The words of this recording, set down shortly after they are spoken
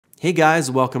Hey guys,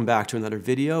 welcome back to another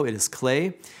video. It is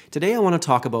Clay. Today I want to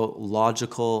talk about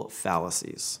logical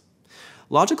fallacies.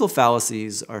 Logical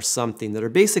fallacies are something that are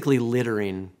basically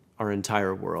littering our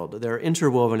entire world. They're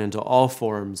interwoven into all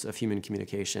forms of human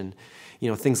communication.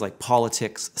 Things like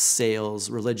politics, sales,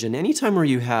 religion. Anytime where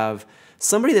you have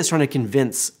somebody that's trying to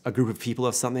convince a group of people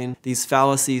of something, these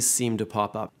fallacies seem to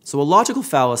pop up. So a logical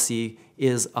fallacy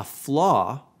is a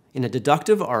flaw in a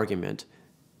deductive argument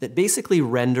that basically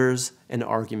renders an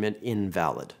argument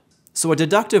invalid. So a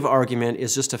deductive argument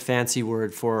is just a fancy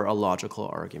word for a logical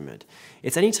argument.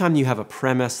 It's anytime you have a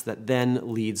premise that then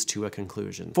leads to a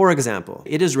conclusion. For example,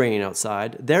 it is raining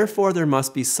outside, therefore there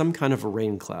must be some kind of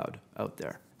rain cloud out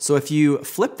there. So if you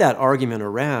flip that argument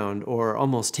around or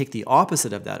almost take the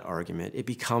opposite of that argument, it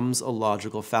becomes a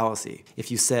logical fallacy.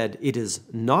 If you said it is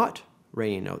not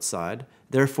raining outside,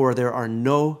 therefore there are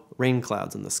no rain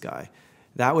clouds in the sky,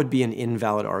 that would be an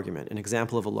invalid argument, an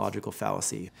example of a logical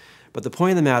fallacy. But the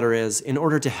point of the matter is, in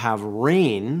order to have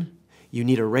rain, you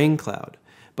need a rain cloud.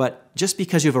 But just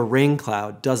because you have a rain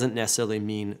cloud doesn't necessarily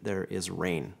mean there is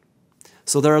rain.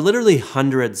 So there are literally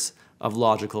hundreds of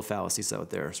logical fallacies out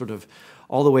there, sort of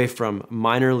all the way from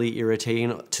minorly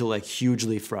irritating to like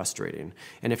hugely frustrating.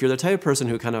 And if you're the type of person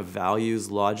who kind of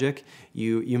values logic,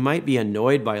 you might be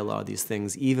annoyed by a lot of these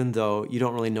things even though you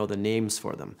don't really know the names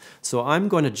for them. So I'm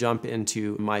going to jump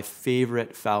into my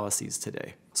favorite fallacies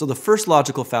today. So the first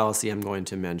logical fallacy I'm going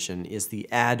to mention is the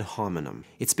ad hominem.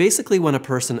 It's basically when a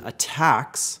person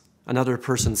attacks another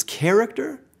person's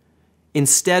character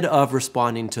instead of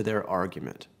responding to their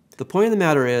argument. The point of the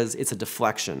matter is, it's a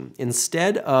deflection.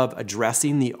 Instead of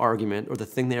addressing the argument or the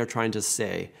thing they are trying to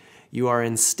say, you are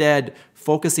instead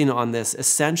focusing on this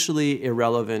essentially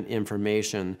irrelevant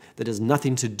information that has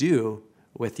nothing to do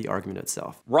with the argument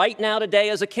itself. Right now, today,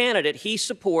 as a candidate, he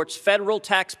supports federal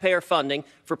taxpayer funding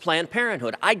for Planned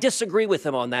Parenthood. I disagree with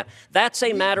him on that. That's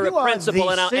a matter of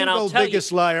principle, and I'll tell you. You are the single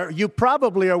biggest liar. You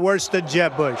probably are worse than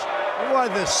Jeb Bush. You are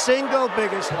the single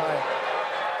biggest liar.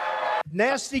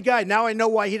 Nasty guy. Now I know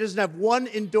why he doesn't have one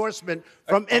endorsement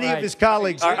from any of his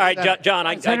colleagues. All right, John,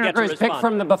 I get to respond. Pick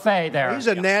from the buffet there. He's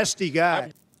a nasty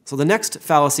guy. So the next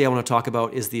fallacy I want to talk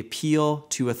about is the appeal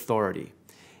to authority.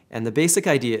 And the basic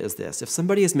idea is this: if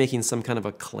somebody is making some kind of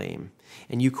a claim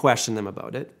and you question them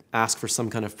about it, ask for some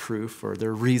kind of proof or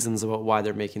their reasons about why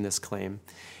they're making this claim,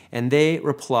 and they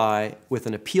reply with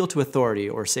an appeal to authority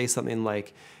or say something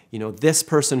like, this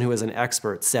person who is an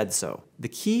expert said so. The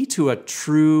key to a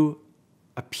true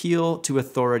appeal to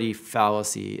authority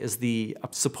fallacy is the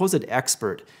supposed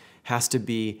expert has to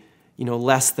be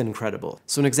less than credible.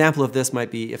 So an example of this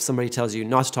might be if somebody tells you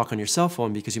not to talk on your cell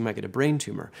phone because you might get a brain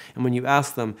tumor. And when you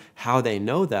ask them how they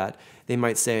know that, they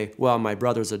might say, well, my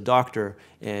brother's a doctor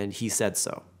and he said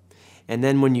so. And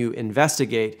then when you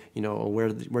investigate,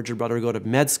 where'd your brother go to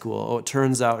med school? Oh, it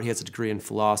turns out he has a degree in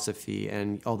philosophy,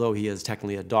 and although he is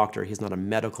technically a doctor, he's not a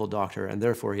medical doctor, and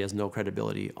therefore he has no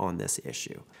credibility on this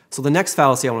issue. So the next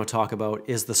fallacy I want to talk about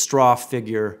is the straw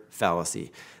figure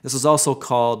fallacy. This is also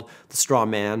called the straw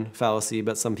man fallacy,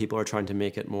 but some people are trying to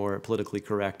make it more politically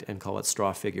correct and call it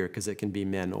straw figure because it can be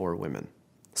men or women.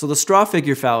 So the straw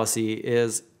figure fallacy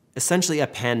is essentially a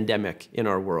pandemic in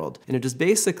our world, and it is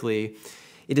basically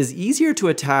it is easier to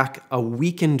attack a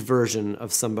weakened version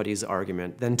of somebody's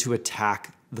argument than to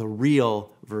attack the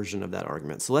real version of that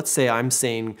argument. So let's say I'm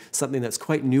saying something that's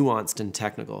quite nuanced and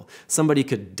technical. Somebody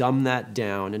could dumb that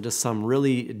down into some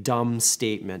really dumb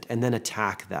statement and then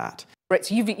attack that. Right,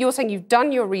 so you're saying you've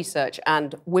done your research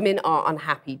and women are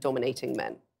unhappy dominating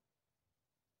men.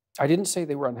 I didn't say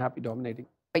they were unhappy dominating.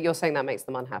 But you're saying that makes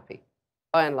them unhappy,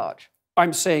 by and large.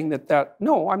 I'm saying that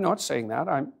no, I'm not saying that.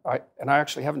 And I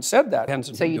actually haven't said that.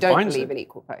 So you don't believe in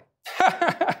equal pay?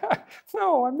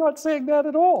 No, I'm not saying that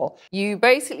at all. You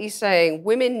basically saying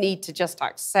women need to just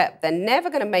accept they're never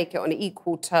going to make it on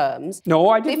equal terms. No,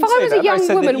 I didn't say that. If I was a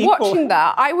young woman watching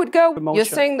that, I would go, emotion. You're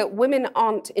saying that women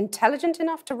aren't intelligent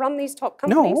enough to run these top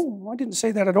companies? No, I didn't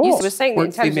say that at all. You were saying that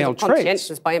intelligence and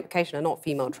conscientiousness by implication are not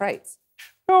female traits.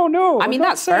 No, I mean,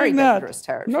 that's very dangerous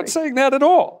territory. I'm not saying that at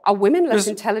all. Are women less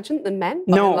intelligent than men,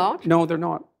 by and large? No, they're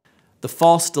not. The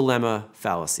false dilemma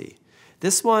fallacy.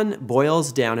 This one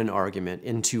boils down an argument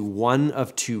into one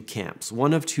of two camps,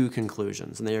 one of two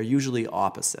conclusions, and they are usually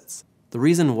opposites. The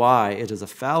reason why it is a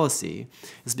fallacy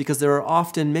is because there are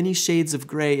often many shades of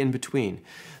gray in between.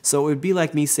 So it would be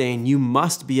like me saying you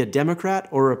must be a Democrat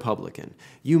or a Republican.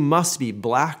 You must be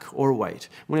black or white,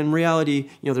 when in reality,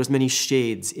 there's many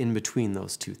shades in between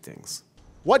those two things.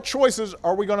 What choices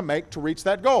are we going to make to reach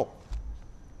that goal?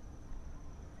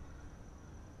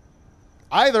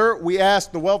 Either we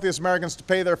ask the wealthiest Americans to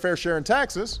pay their fair share in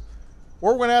taxes,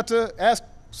 or we're going to have to ask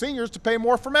seniors to pay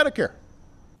more for Medicare.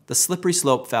 The slippery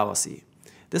slope fallacy.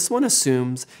 This one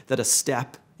assumes that a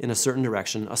step in a certain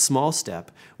direction, a small step,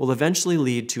 will eventually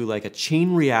lead to like a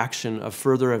chain reaction of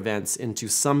further events into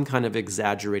some kind of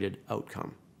exaggerated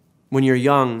outcome. When you're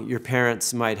young, your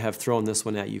parents might have thrown this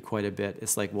one at you quite a bit.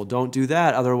 It's like, well, don't do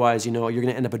that, otherwise, you're going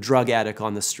to end up a drug addict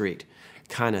on the street,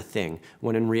 kind of thing.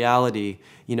 When in reality,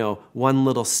 one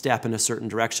little step in a certain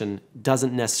direction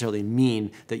doesn't necessarily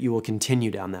mean that you will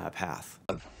continue down that path.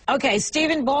 Okay,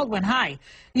 Stephen Baldwin, hi.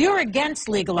 You're against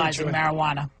legalizing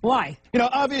marijuana. Why?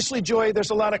 Obviously, Joy, there's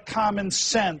a lot of common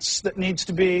sense that needs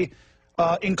to be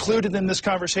included in this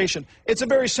conversation. It's a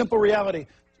very simple reality.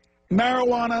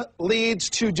 Marijuana leads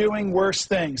to doing worse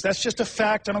things. That's just a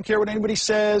fact. I don't care what anybody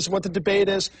says, what the debate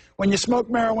is. When you smoke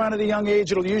marijuana at a young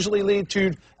age, it'll usually lead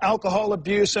to alcohol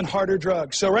abuse and harder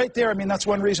drugs. So right there, that's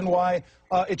one reason why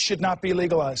it should not be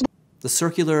legalized. The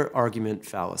circular argument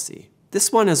fallacy.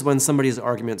 This one is when somebody's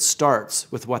argument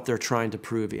starts with what they're trying to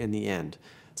prove in the end.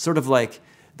 Sort of like,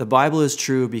 the Bible is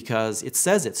true because it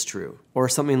says it's true. Or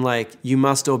something like, you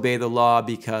must obey the law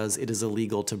because it is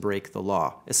illegal to break the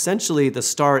law. Essentially, the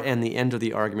start and the end of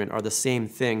the argument are the same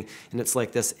thing, and it's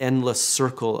like this endless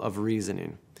circle of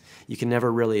reasoning. You can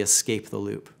never really escape the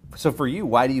loop. So for you,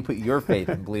 why do you put your faith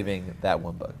in believing that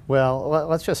one book? Well,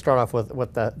 let's just start off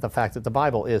with the fact that the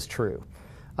Bible is true.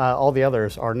 All the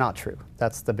others are not true.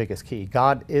 That's the biggest key.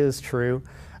 God is true,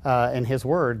 and His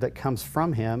word that comes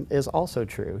from Him is also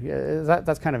true.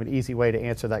 That's kind of an easy way to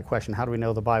answer that question. How do we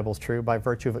know the Bible's true? By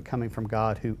virtue of it coming from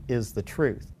God, who is the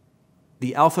truth.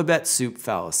 The alphabet soup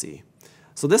fallacy.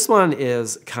 So this one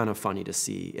is kind of funny to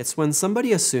see. It's when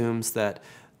somebody assumes that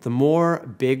the more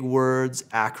big words,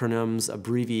 acronyms,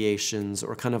 abbreviations,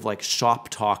 or kind of like shop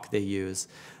talk they use,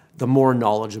 the more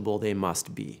knowledgeable they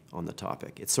must be on the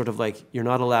topic. It's sort of like you're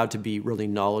not allowed to be really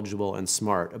knowledgeable and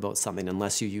smart about something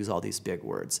unless you use all these big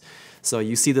words. So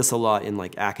you see this a lot in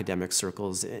like academic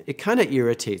circles. It kind of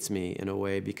irritates me in a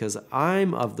way because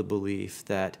I'm of the belief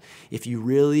that if you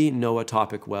really know a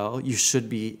topic well, you should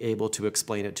be able to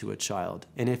explain it to a child.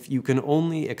 And if you can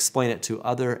only explain it to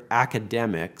other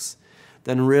academics,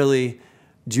 then really,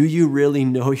 do you really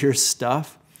know your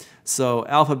stuff? So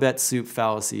alphabet soup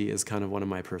fallacy is kind of one of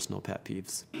my personal pet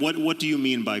peeves. What do you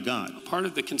mean by God? Part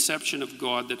of the conception of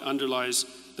God that underlies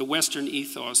the Western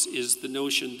ethos is the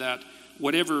notion that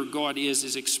whatever God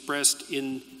is expressed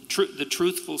in the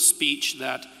truthful speech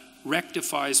that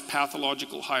rectifies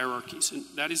pathological hierarchies. And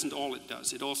that isn't all it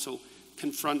does. It also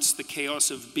confronts the chaos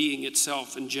of being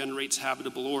itself and generates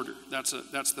habitable order. That's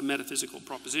the metaphysical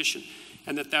proposition.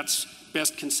 And that's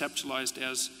best conceptualized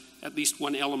as at least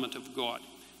one element of God.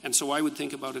 And so I would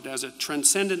think about it as a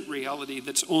transcendent reality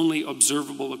that's only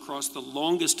observable across the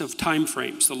longest of time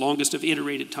frames, the longest of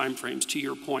iterated time frames, to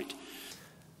your point.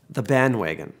 The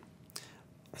bandwagon.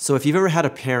 So if you've ever had a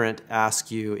parent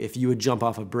ask you if you would jump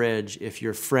off a bridge if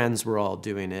your friends were all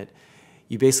doing it,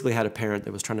 you basically had a parent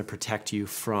that was trying to protect you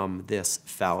from this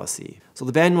fallacy. So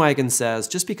the bandwagon says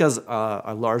just because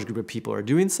a large group of people are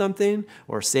doing something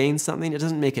or saying something, it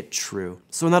doesn't make it true.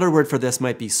 So another word for this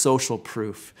might be social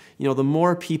proof. The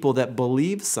more people that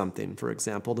believe something, for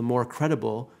example, the more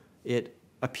credible it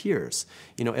appears.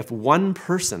 If one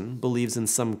person believes in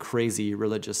some crazy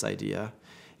religious idea,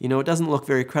 it doesn't look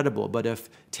very credible. But if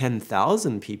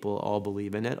 10,000 people all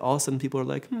believe in it, all of a sudden people are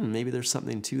like, maybe there's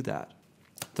something to that.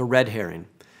 The red herring.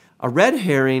 A red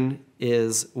herring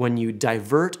is when you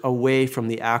divert away from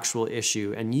the actual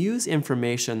issue and use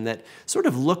information that sort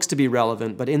of looks to be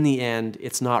relevant, but in the end,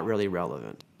 it's not really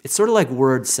relevant. It's sort of like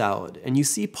word salad, and you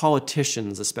see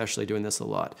politicians especially doing this a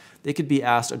lot. They could be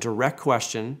asked a direct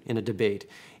question in a debate,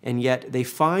 and yet they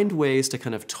find ways to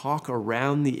kind of talk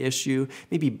around the issue,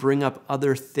 maybe bring up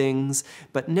other things,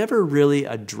 but never really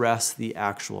address the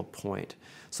actual point.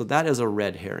 So that is a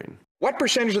red herring. What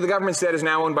percentage of the government's debt is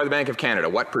now owned by the Bank of Canada?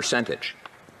 What percentage?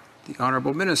 The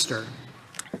Honourable Minister.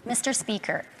 Mr.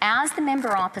 Speaker, as the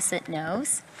member opposite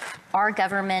knows, our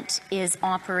government is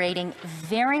operating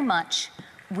very much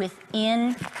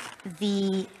within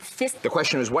the... The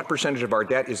question is, what percentage of our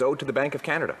debt is owed to the Bank of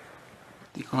Canada?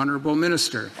 The Honourable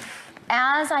Minister.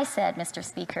 As I said, Mr.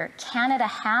 Speaker, Canada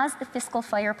has the fiscal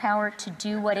firepower to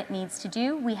do what it needs to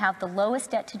do. We have the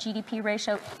lowest debt to GDP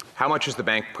ratio. How much has the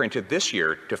bank printed this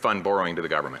year to fund borrowing to the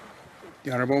government?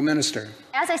 The Honourable Minister.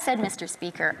 As I said, Mr.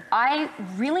 Speaker, I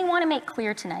really want to make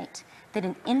clear tonight that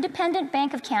an independent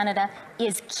Bank of Canada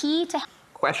is key to...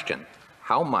 Question: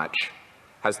 how much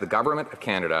has the Government of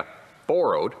Canada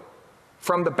borrowed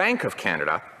from the Bank of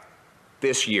Canada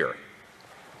this year?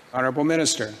 Honourable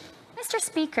Minister. Mr.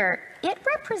 Speaker, it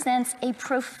represents a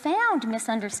profound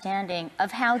misunderstanding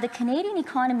of how the Canadian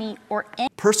economy or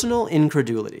personal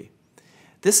incredulity.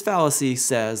 This fallacy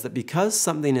says that because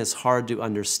something is hard to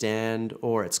understand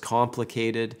or it's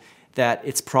complicated, that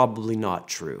it's probably not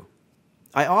true.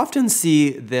 I often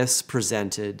see this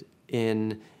presented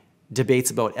in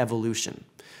debates about evolution.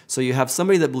 So you have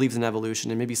somebody that believes in evolution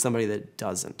and maybe somebody that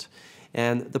doesn't.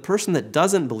 And the person that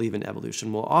doesn't believe in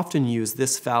evolution will often use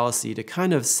this fallacy to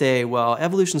kind of say, well,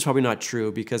 evolution is probably not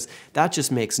true because that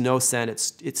just makes no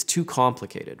sense. It's too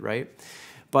complicated, right?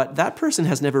 But that person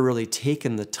has never really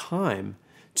taken the time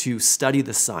to study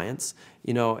the science,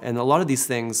 and a lot of these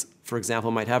things, for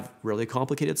example, might have really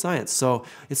complicated science. So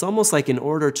it's almost like in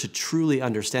order to truly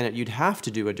understand it, you'd have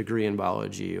to do a degree in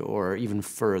biology or even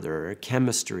further,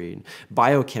 chemistry,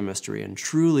 biochemistry, and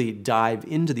truly dive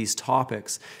into these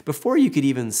topics before you could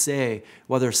even say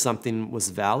whether something was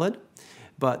valid.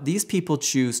 But these people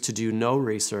choose to do no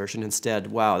research and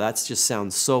instead, wow, that just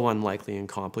sounds so unlikely and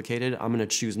complicated. I'm going to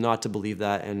choose not to believe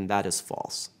that, and that is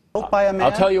false.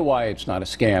 I'll tell you why it's not a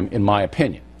scam, in my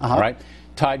opinion. All right?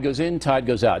 Tide goes in, tide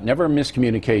goes out. Never a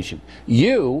miscommunication.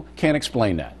 You can't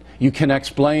explain that. You can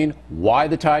explain why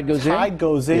the tide goes in. Tide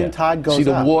goes in, tide goes out. See,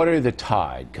 the water, the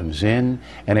tide comes in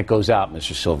and it goes out,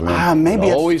 Mr. Silverman. Maybe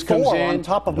it always it's comes Thor in, on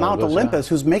top of Mount Olympus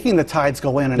who's making the tides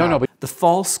go in and out. But the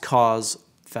false cause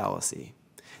fallacy.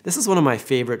 This is one of my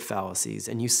favorite fallacies,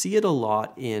 and you see it a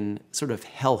lot in sort of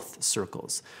health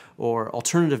circles or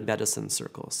alternative medicine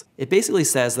circles. It basically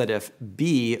says that if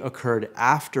B occurred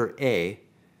after A,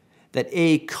 that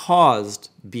A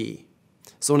caused B.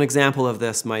 So an example of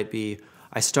this might be,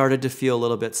 I started to feel a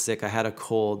little bit sick, I had a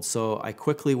cold, so I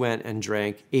quickly went and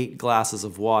drank 8 glasses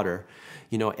of water,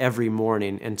 every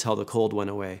morning until the cold went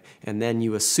away. And then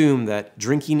you assume that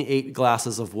drinking 8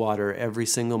 glasses of water every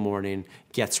single morning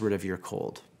gets rid of your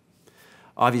cold.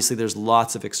 Obviously, there's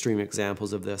lots of extreme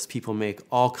examples of this. People make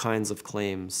all kinds of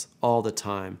claims all the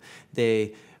time.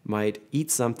 They might eat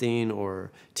something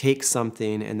or take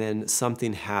something and then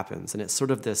something happens. And it's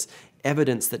sort of this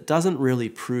evidence that doesn't really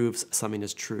prove something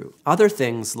is true. Other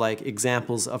things like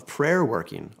examples of prayer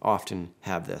working often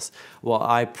have this. Well,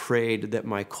 I prayed that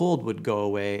my cold would go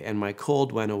away and my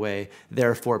cold went away,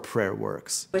 therefore prayer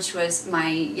works. Which was my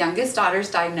youngest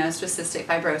daughter's diagnosed with cystic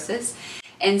fibrosis.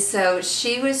 And so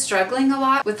she was struggling a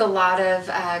lot with a lot of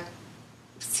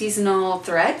seasonal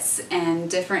threats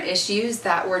and different issues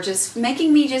that were just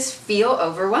making me just feel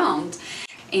overwhelmed.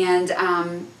 And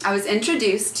I was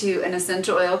introduced to an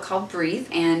essential oil called Breathe,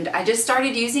 and I just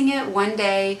started using it one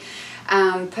day,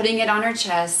 putting it on her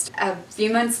chest. A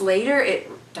few months later, it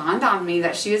dawned on me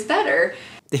that she was better.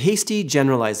 The hasty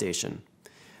generalization.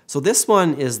 So this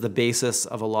one is the basis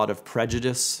of a lot of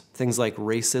prejudice, things like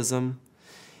racism.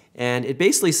 And it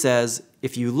basically says,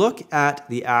 if you look at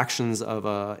the actions of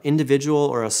an individual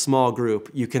or a small group,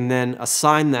 you can then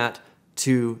assign that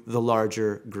to the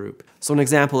larger group. So an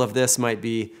example of this might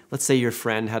be, let's say your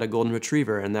friend had a golden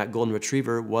retriever and that golden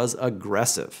retriever was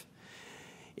aggressive.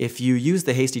 If you use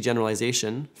the hasty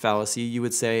generalization fallacy, you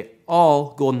would say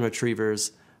all golden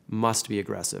retrievers must be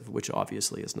aggressive, which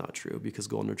obviously is not true because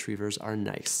golden retrievers are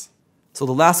nice. So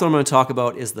the last one I'm going to talk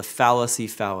about is the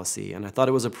fallacy, and I thought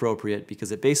it was appropriate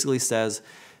because it basically says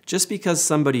just because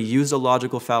somebody used a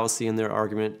logical fallacy in their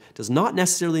argument does not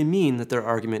necessarily mean that their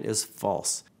argument is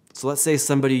false. So let's say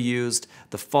somebody used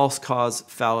the false cause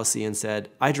fallacy and said,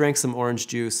 I drank some orange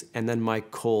juice and then my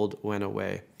cold went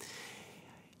away.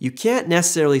 You can't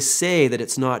necessarily say that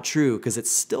it's not true because it's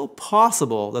still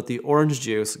possible that the orange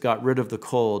juice got rid of the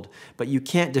cold, but you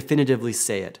can't definitively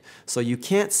say it. So you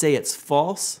can't say it's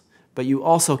false, but you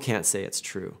also can't say it's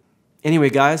true. Anyway,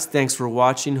 guys, thanks for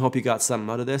watching. Hope you got something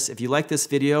out of this. If you like this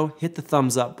video, hit the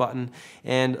thumbs up button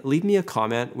and leave me a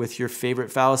comment with your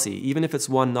favorite fallacy, even if it's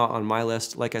one not on my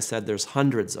list. Like I said, there's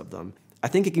hundreds of them. I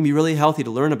think it can be really healthy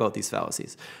to learn about these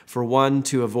fallacies. For one,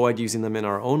 to avoid using them in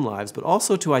our own lives, but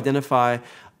also to identify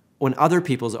when other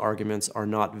people's arguments are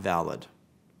not valid.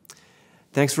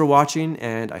 Thanks for watching,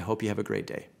 and I hope you have a great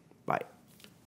day. Bye.